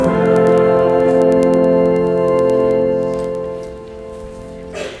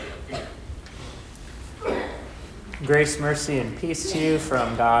Grace, mercy, and peace to you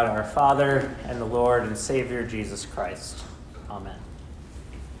from God our Father and the Lord and Savior Jesus Christ. Amen.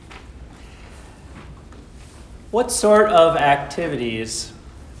 What sort of activities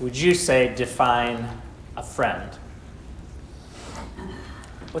would you say define a friend?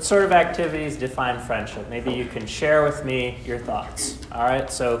 What sort of activities define friendship? Maybe you can share with me your thoughts. All right,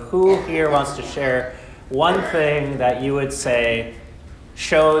 so who here wants to share one thing that you would say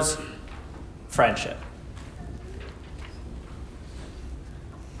shows friendship?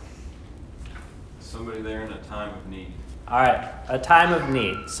 Somebody there in a time of need. All right, a time of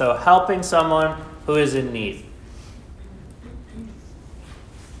need. So helping someone who is in need.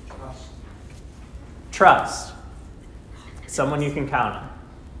 Trust. Someone you can count on.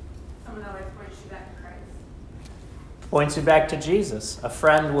 Someone that always points you back to Christ. Points you back to Jesus. A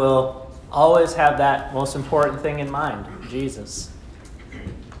friend will always have that most important thing in mind, Jesus.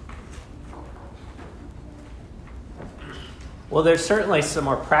 Well, there's certainly some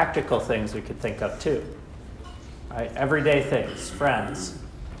more practical things we could think of too. Right? Everyday things, friends.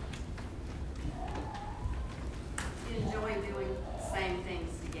 Enjoy doing the same things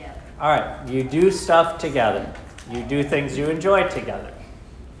together. All right, you do stuff together. You do things you enjoy together.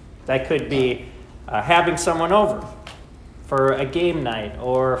 That could be having someone over for a game night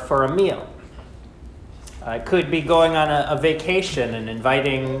or for a meal. It could be going on a vacation and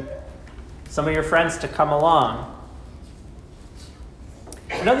inviting some of your friends to come along.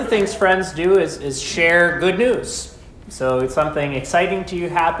 Another things friends do is share good news. So if something exciting to you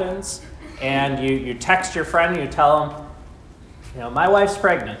happens and you text your friend and you tell them, my wife's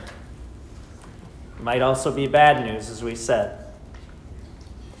pregnant. It might also be bad news, as we said.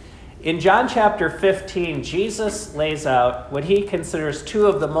 In John chapter 15, Jesus lays out what he considers two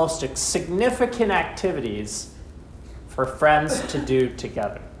of the most significant activities for friends to do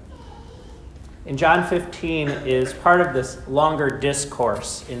together. In John 15 is part of this longer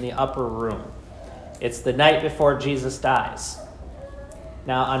discourse in the upper room. It's the night before Jesus dies.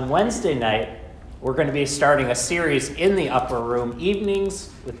 Now, on Wednesday night, we're going to be starting a series in the upper room,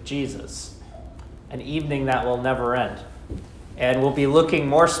 Evenings with Jesus, an evening that will never end. And we'll be looking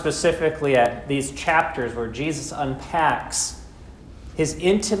more specifically at these chapters where Jesus unpacks his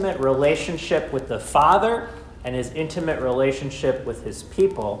intimate relationship with the Father and his intimate relationship with his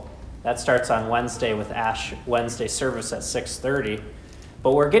people. That starts on Wednesday with Ash Wednesday service at 6:30.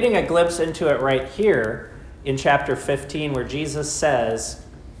 But we're getting a glimpse into it right here in chapter 15 where Jesus says,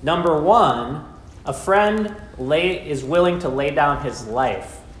 number one, a friend is willing to lay down his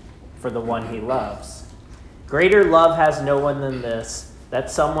life for the one he loves. Greater love has no one than this, that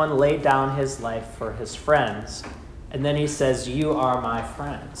someone lay down his life for his friends. And then he says, you are my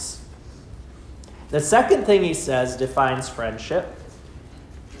friends. The second thing he says defines friendship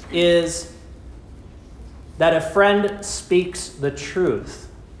is that a friend speaks the truth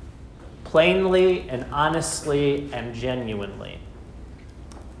plainly and honestly and genuinely.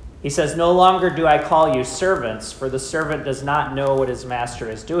 He says, no longer do I call you servants, for the servant does not know what his master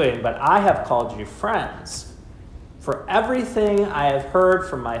is doing, but I have called you friends. For everything I have heard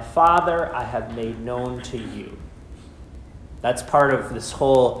from my Father, I have made known to you. That's part of this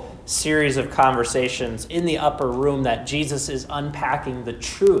whole series of conversations in the upper room that Jesus is unpacking the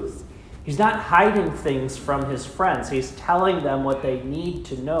truth. He's not hiding things from his friends. He's telling them what they need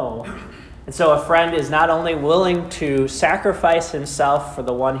to know. And so a friend is not only willing to sacrifice himself for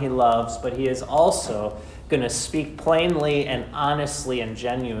the one he loves, but he is also going to speak plainly and honestly and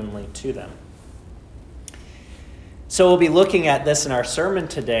genuinely to them. So we'll be looking at this in our sermon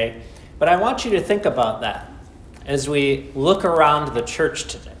today, but I want you to think about that as we look around the church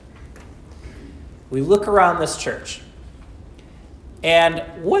today. We look around this church, and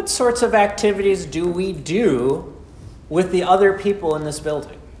what sorts of activities do we do with the other people in this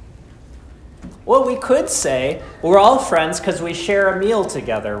building? Well, we could say we're all friends because we share a meal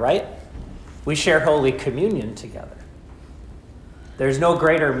together, right? We share Holy Communion together. There's no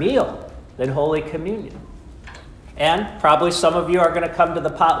greater meal than Holy Communion. And probably some of you are going to come to the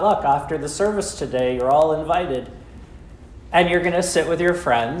potluck after the service today. You're all invited. And you're going to sit with your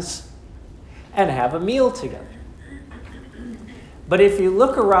friends and have a meal together. But if you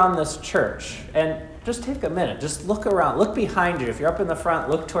look around this church, and just take a minute, just look around, look behind you. If you're up in the front,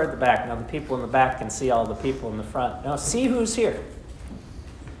 look toward the back. Now the people in the back can see all the people in the front. Now see who's here.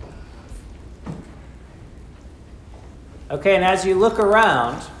 Okay, and as you look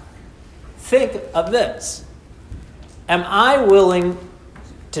around, think of this. Am I willing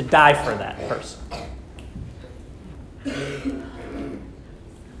to die for that person?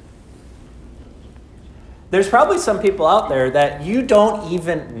 There's probably some people out there that you don't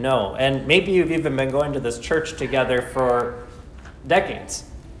even know, and maybe you've even been going to this church together for decades,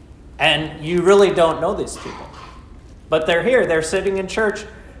 and you really don't know these people. But they're here, they're sitting in church.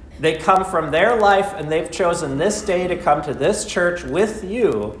 They come from their life, and they've chosen this day to come to this church with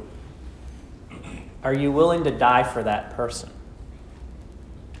you. Are you willing to die for that person?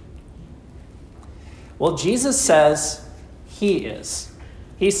 Well, Jesus says he is.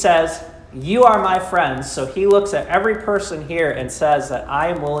 He says, you are my friends. So he looks at every person here and says that I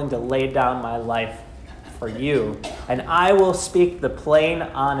am willing to lay down my life for you. And I will speak the plain,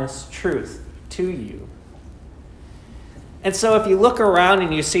 honest truth to you. And so if you look around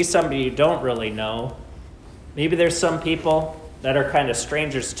and you see somebody you don't really know, maybe there's some people that are kind of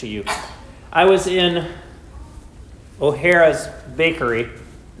strangers to you. I was in O'Hara's Bakery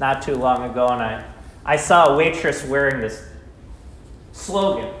not too long ago, and I saw a waitress wearing this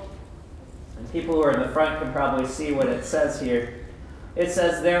slogan. And people who are in the front can probably see what it says here. It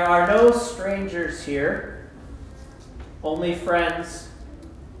says, there are no strangers here, only friends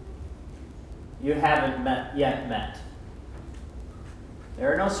you haven't yet met.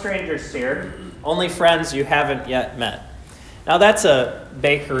 There are no strangers here, only friends you haven't yet met. Now that's a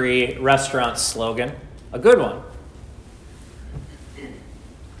bakery restaurant slogan, a good one.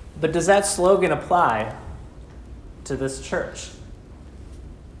 But does that slogan apply to this church?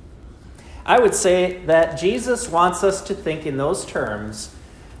 I would say that Jesus wants us to think in those terms,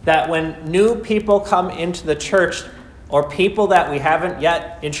 that when new people come into the church, or people that we haven't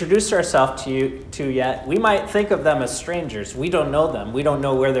yet introduced ourselves to yet, we might think of them as strangers. We don't know them. We don't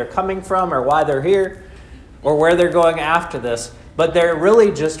know where they're coming from or why they're here or where they're going after this. But they're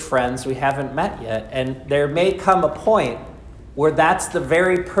really just friends we haven't met yet. And there may come a point where that's the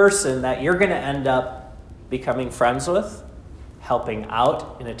very person that you're going to end up becoming friends with, helping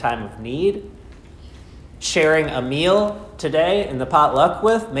out in a time of need, sharing a meal today in the potluck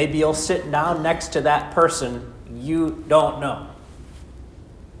with. Maybe you'll sit down next to that person you don't know.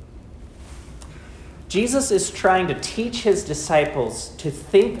 Jesus is trying to teach his disciples to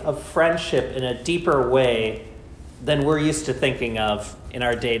think of friendship in a deeper way than we're used to thinking of in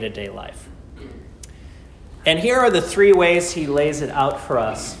our day-to-day life. And here are the three ways he lays it out for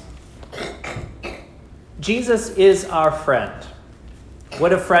us. Jesus is our friend.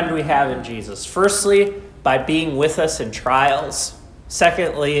 What a friend we have in Jesus. Firstly, by being with us in trials.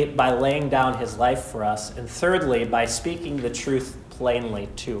 Secondly, by laying down his life for us. And thirdly, by speaking the truth plainly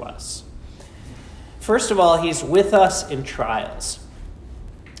to us. First of all, he's with us in trials.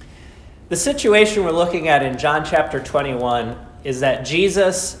 The situation we're looking at in John chapter 21 is that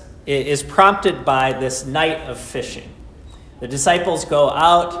Jesus is prompted by this night of fishing. The disciples go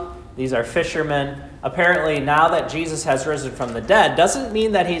out. These are fishermen. Apparently, now that Jesus has risen from the dead, doesn't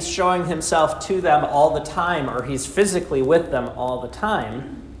mean that he's showing himself to them all the time or he's physically with them all the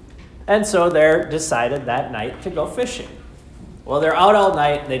time. And so they're decided that night to go fishing. Well, they're out all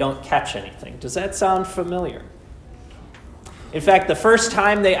night and they don't catch anything. Does that sound familiar? In fact, the first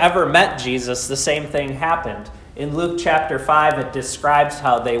time they ever met Jesus, the same thing happened. In Luke chapter 5, it describes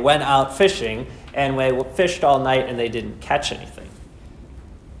how they went out fishing and they fished all night and they didn't catch anything.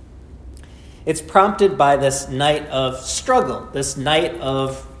 It's prompted by this night of struggle, this night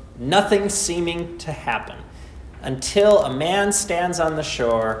of nothing seeming to happen, until a man stands on the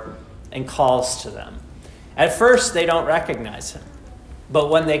shore and calls to them. At first, they don't recognize him. But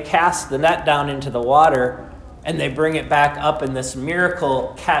when they cast the net down into the water and they bring it back up in this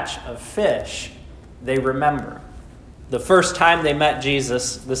miracle catch of fish, they remember. The first time they met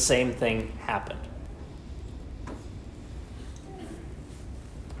Jesus, the same thing happened.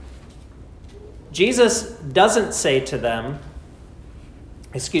 Jesus doesn't say to them,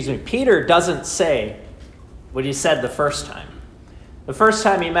 Peter doesn't say what he said the first time. The first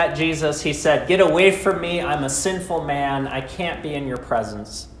time he met Jesus, he said, "Get away from me, I'm a sinful man, I can't be in your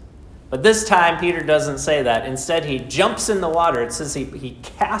presence." But this time, Peter doesn't say that. Instead, he jumps in the water. It says he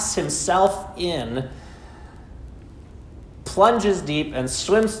casts himself in, plunges deep, and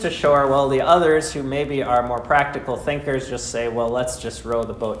swims to shore, while the others, who maybe are more practical thinkers, just say, well, let's just row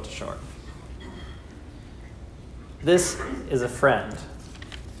the boat to shore. This is a friend.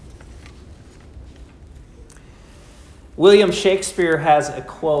 William Shakespeare has a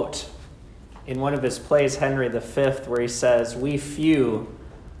quote in one of his plays, Henry V, where he says, we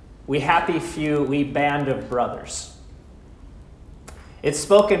happy few, we band of brothers. It's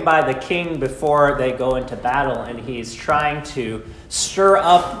spoken by the king before they go into battle, and he's trying to stir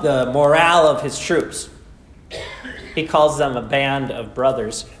up the morale of his troops. He calls them a band of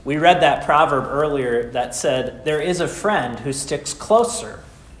brothers. We read that proverb earlier that said, there is a friend who sticks closer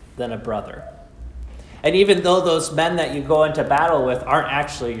than a brother. And even though those men that you go into battle with aren't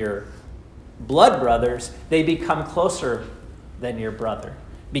actually your blood brothers, they become closer than your brother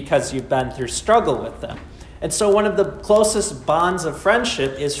because you've been through struggle with them. And so one of the closest bonds of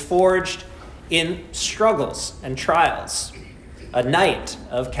friendship is forged in struggles and trials, a night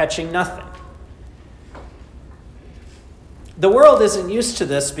of catching nothing. The world isn't used to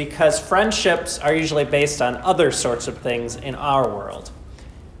this because friendships are usually based on other sorts of things in our world.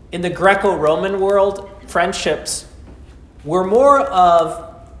 In the Greco-Roman world, friendships were more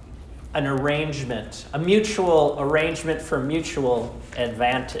of an arrangement, a mutual arrangement for mutual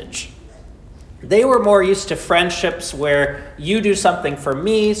advantage. They were more used to friendships where you do something for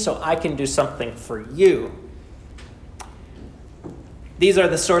me so I can do something for you. These are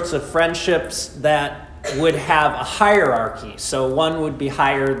the sorts of friendships that would have a hierarchy. So one would be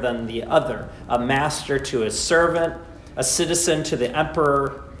higher than the other. A master to a servant, a citizen to the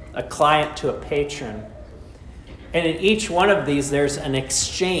emperor, a client to a patron. And in each one of these, there's an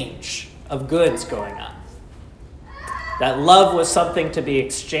exchange of goods going on. That love was something to be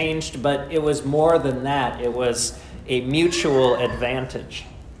exchanged, but it was more than that. It was a mutual advantage.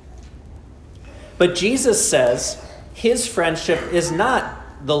 But Jesus says his friendship is not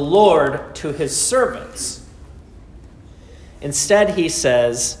the Lord to his servants. Instead, he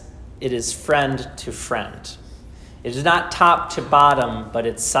says it is friend to friend. It is not top to bottom, but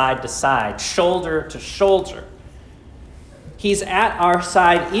it's side to side, shoulder to shoulder. He's at our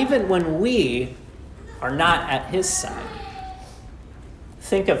side even when we are not at his side.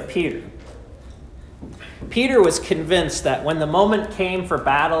 Think of Peter. Peter was convinced that when the moment came for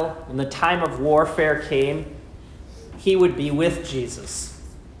battle, when the time of warfare came, he would be with Jesus.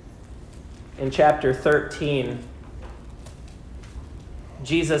 In chapter 13,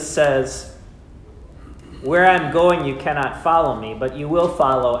 Jesus says, "Where I'm going, you cannot follow me, but you will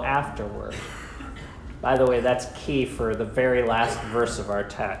follow afterward." By the way, that's key for the very last verse of our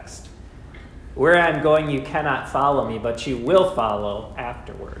text. Where I'm going, you cannot follow me, but you will follow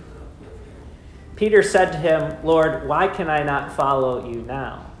afterward. Peter said to him, "Lord, why can I not follow you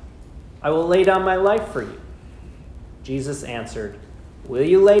now? I will lay down my life for you." Jesus answered, "Will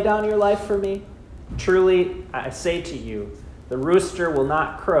you lay down your life for me? Truly, I say to you, the rooster will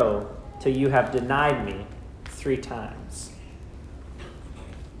not crow till you have denied me 3 times.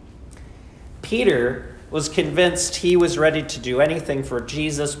 Peter was convinced he was ready to do anything for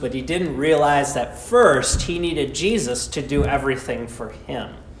Jesus, but he didn't realize that first he needed Jesus to do everything for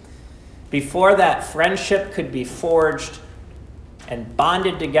him. Before that friendship could be forged and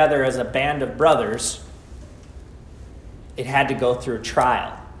bonded together as a band of brothers, it had to go through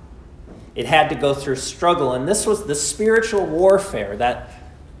trial. It had to go through struggle. And this was the spiritual warfare that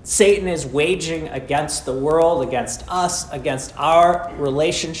Satan is waging against the world, against us, against our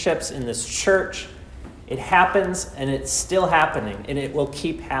relationships in this church. It happens, and it's still happening, and it will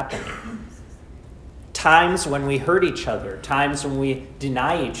keep happening. Times when we hurt each other, times when we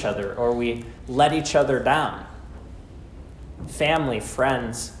deny each other, or we let each other down. Family,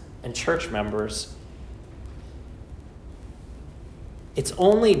 friends, and church members. It's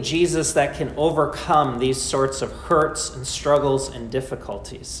only Jesus that can overcome these sorts of hurts and struggles and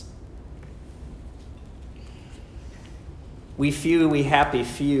difficulties. We few, we happy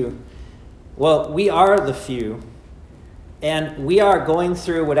few. Well, we are the few, and we are going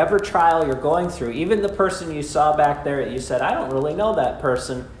through whatever trial you're going through. Even the person you saw back there that you said, "I don't really know that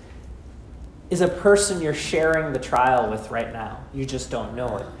person," is a person you're sharing the trial with right now. You just don't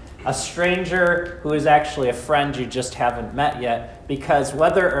know it. A stranger who is actually a friend you just haven't met yet, because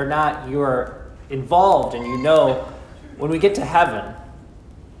whether or not you're involved and you know, when we get to heaven,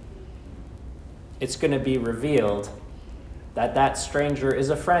 it's going to be revealed that that stranger is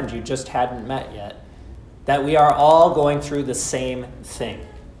a friend you just hadn't met yet, that we are all going through the same thing.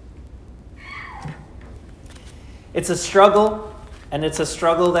 It's a struggle, and it's a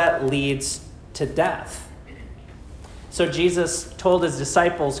struggle that leads to death. So Jesus told his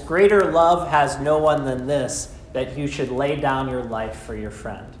disciples, "Greater love has no one than this, that you should lay down your life for your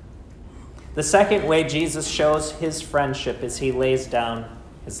friend." The second way Jesus shows his friendship is he lays down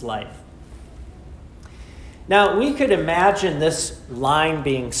his life. Now, we could imagine this line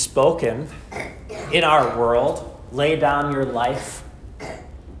being spoken in our world, "Lay down your life."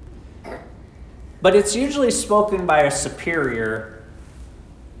 But it's usually spoken by a superior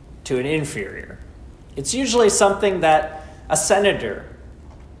to an inferior. It's usually something that a senator,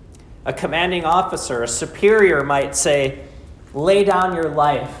 a commanding officer, a superior might say, "Lay down your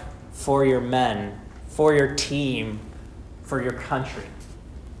life for your men, for your team, for your country."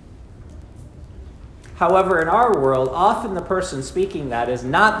 However, in our world, often the person speaking that is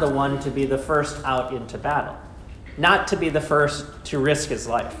not the one to be the first out into battle, not to be the first to risk his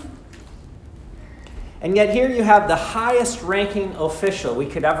life. And yet here you have the highest ranking official we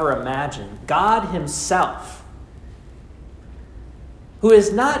could ever imagine, God himself, who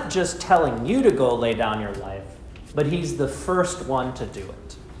is not just telling you to go lay down your life, but he's the first one to do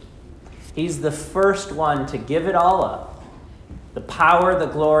it. He's the first one to give it all up, the power, the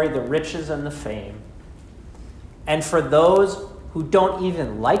glory, the riches, and the fame. And for those who don't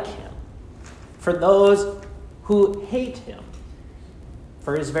even like him, for those who hate him,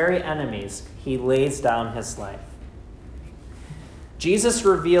 for his very enemies, he lays down his life. Jesus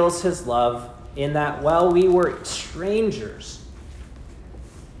reveals his love in that while we were strangers,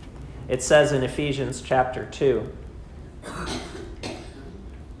 it says in Ephesians chapter 2,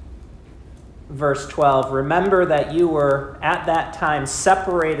 verse 12, remember that you were at that time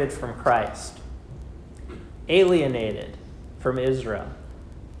separated from Christ, alienated from Israel,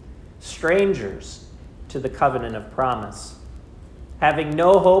 strangers to the covenant of promise, having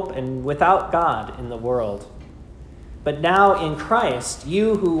no hope and without God in the world. But now in Christ,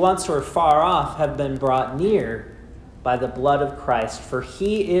 you who once were far off have been brought near by the blood of Christ, for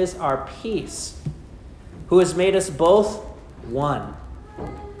he is our peace, who has made us both one,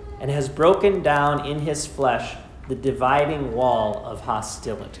 and has broken down in his flesh the dividing wall of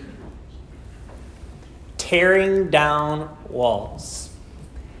hostility. Tearing down walls,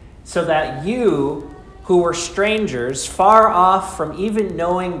 so that you who were strangers, far off from even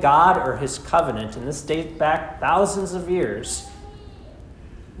knowing God or his covenant, and this dates back thousands of years,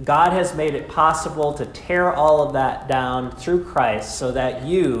 God has made it possible to tear all of that down through Christ so that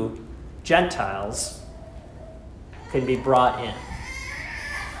you, Gentiles, can be brought in.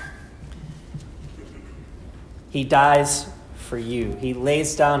 He dies for you. He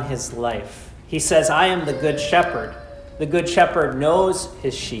lays down his life. He says, I am the good shepherd. The good shepherd knows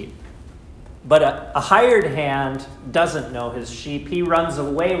his sheep. But a hired hand doesn't know his sheep. He runs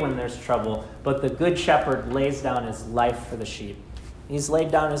away when there's trouble. But the good shepherd lays down his life for the sheep. He's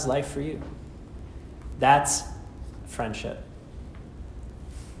laid down his life for you. That's friendship.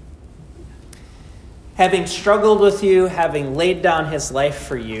 Having struggled with you, having laid down his life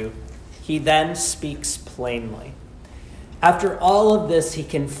for you, he then speaks plainly. After all of this, he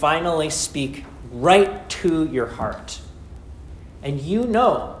can finally speak right to your heart. And you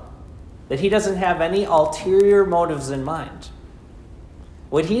know that he doesn't have any ulterior motives in mind.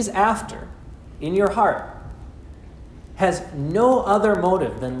 What he's after in your heart has no other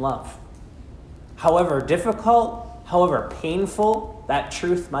motive than love. However difficult, however painful that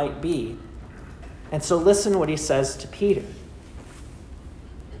truth might be. And so listen what he says to Peter.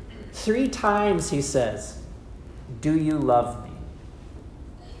 3 times he says, do you love me?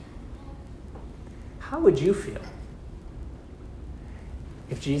 How would you feel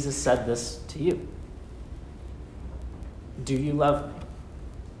if Jesus said this to you? Do you love me?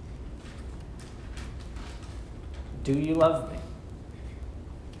 Do you love me?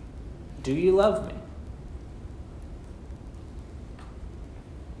 Do you love me?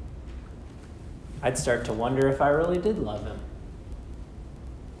 I'd start to wonder if I really did love him.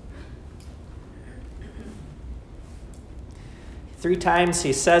 Three times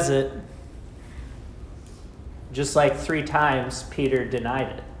he says it, just like 3 times Peter denied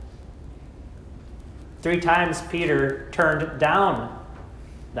it. 3 times Peter turned down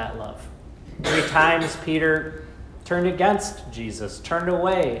that love. 3 times Peter turned against Jesus, turned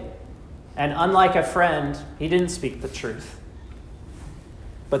away. And unlike a friend, he didn't speak the truth.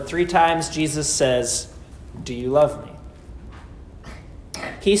 But 3 times Jesus says, do you love me?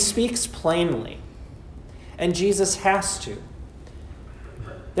 He speaks plainly. And Jesus has to.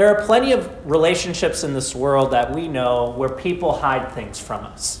 There are plenty of relationships in this world that we know where people hide things from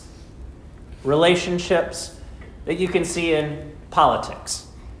us. Relationships that you can see in politics,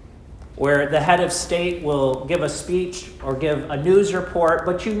 where the head of state will give a speech or give a news report,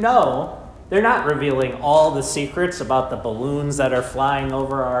 but you know they're not revealing all the secrets about the balloons that are flying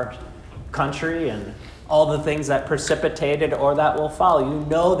over our country and all the things that precipitated or that will follow. You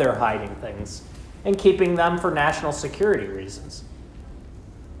know they're hiding things and keeping them for national security reasons.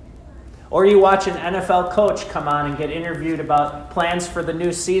 Or you watch an NFL coach come on and get interviewed about plans for the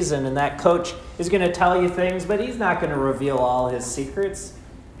new season, and that coach is going to tell you things, but he's not going to reveal all his secrets.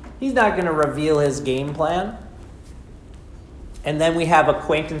 He's not going to reveal his game plan. And then we have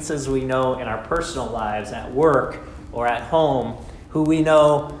acquaintances we know in our personal lives, at work or at home, who we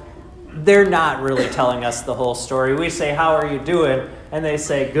know they're not really telling us the whole story. We say, how are you doing? And they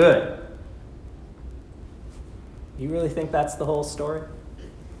say, good. You really think that's the whole story?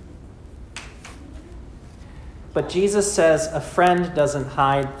 But Jesus says a friend doesn't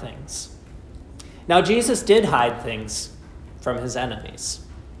hide things. Now, Jesus did hide things from his enemies.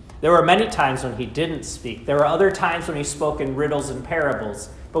 There were many times when he didn't speak. There were other times when he spoke in riddles and parables.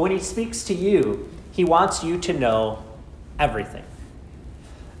 But when he speaks to you, he wants you to know everything.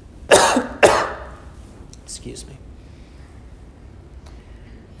 Excuse me.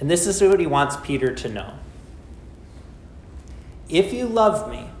 And this is what he wants Peter to know. If you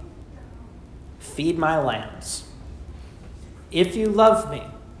love me, feed my lambs. If you love me,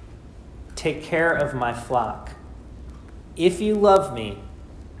 take care of my flock. If you love me,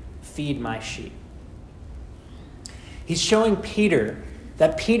 feed my sheep. He's showing Peter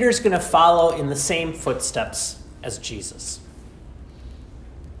that Peter's going to follow in the same footsteps as Jesus.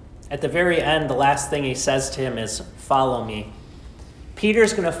 At the very end, the last thing he says to him is, "Follow me."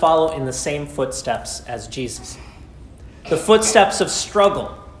 Peter's going to follow in the same footsteps as Jesus. The footsteps of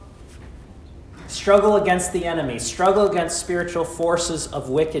struggle. Struggle against the enemy. Struggle against spiritual forces of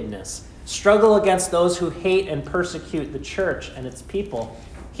wickedness. Struggle against those who hate and persecute the church and its people.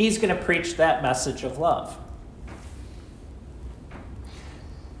 He's going to preach that message of love.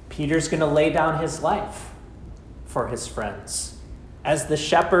 Peter's going to lay down his life for his friends. As the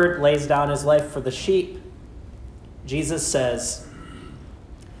shepherd lays down his life for the sheep, Jesus says,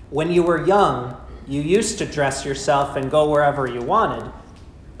 when you were young, you used to dress yourself and go wherever you wanted,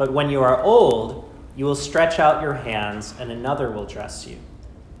 but when you are old, you will stretch out your hands and another will dress you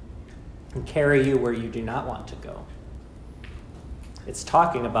and carry you where you do not want to go. It's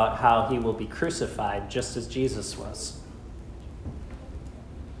talking about how he will be crucified just as Jesus was.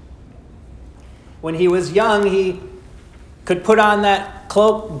 When he was young, he could put on that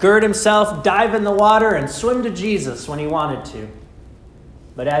cloak, gird himself, dive in the water, and swim to Jesus when he wanted to.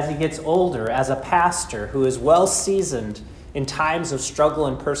 But as he gets older, as a pastor who is well seasoned in times of struggle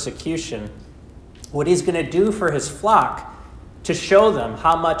and persecution, what he's going to do for his flock to show them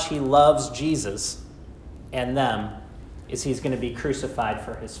how much he loves Jesus and them is he's going to be crucified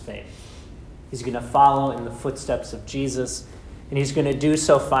for his faith. He's going to follow in the footsteps of Jesus, and he's going to do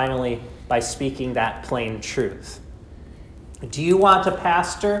so finally by speaking that plain truth. Do you want a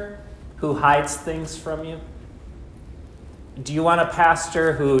pastor who hides things from you? Do you want a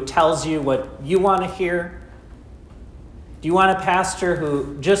pastor who tells you what you want to hear? Do you want a pastor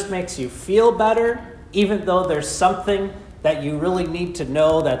who just makes you feel better, even though there's something that you really need to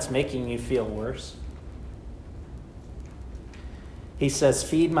know that's making you feel worse? He says,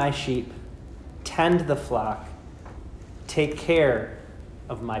 feed my sheep, tend the flock, take care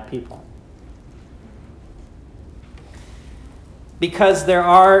of my people. Because there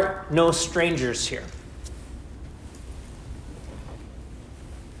are no strangers here.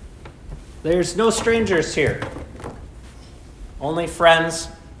 There's no strangers here. Only friends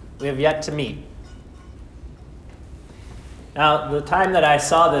we have yet to meet. Now, the time that I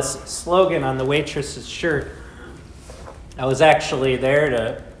saw this slogan on the waitress's shirt, I was actually there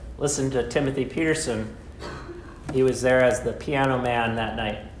to listen to Timothy Peterson. He was there as the piano man that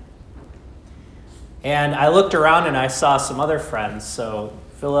night. And I looked around and I saw some other friends. So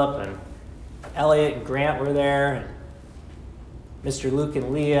Philip and Elliot and Grant were there, and Mr. Luke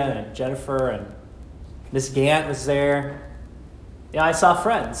and Leah and Jennifer and Miss Gant was there. Yeah, I saw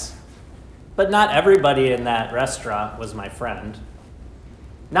friends. But not everybody in that restaurant was my friend.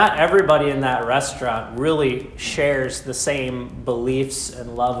 Not everybody in that restaurant really shares the same beliefs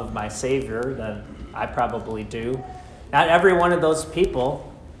and love of my Savior that I probably do. Not every one of those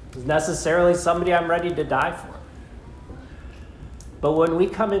people is necessarily somebody I'm ready to die for. But when we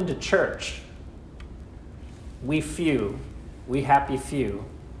come into church, we happy few,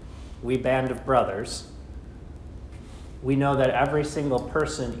 we band of brothers, we know that every single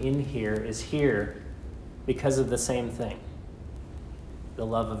person in here is here because of the same thing, the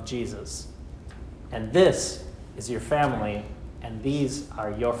love of Jesus. And this is your family, and these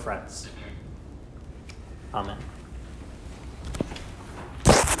are your friends. Amen.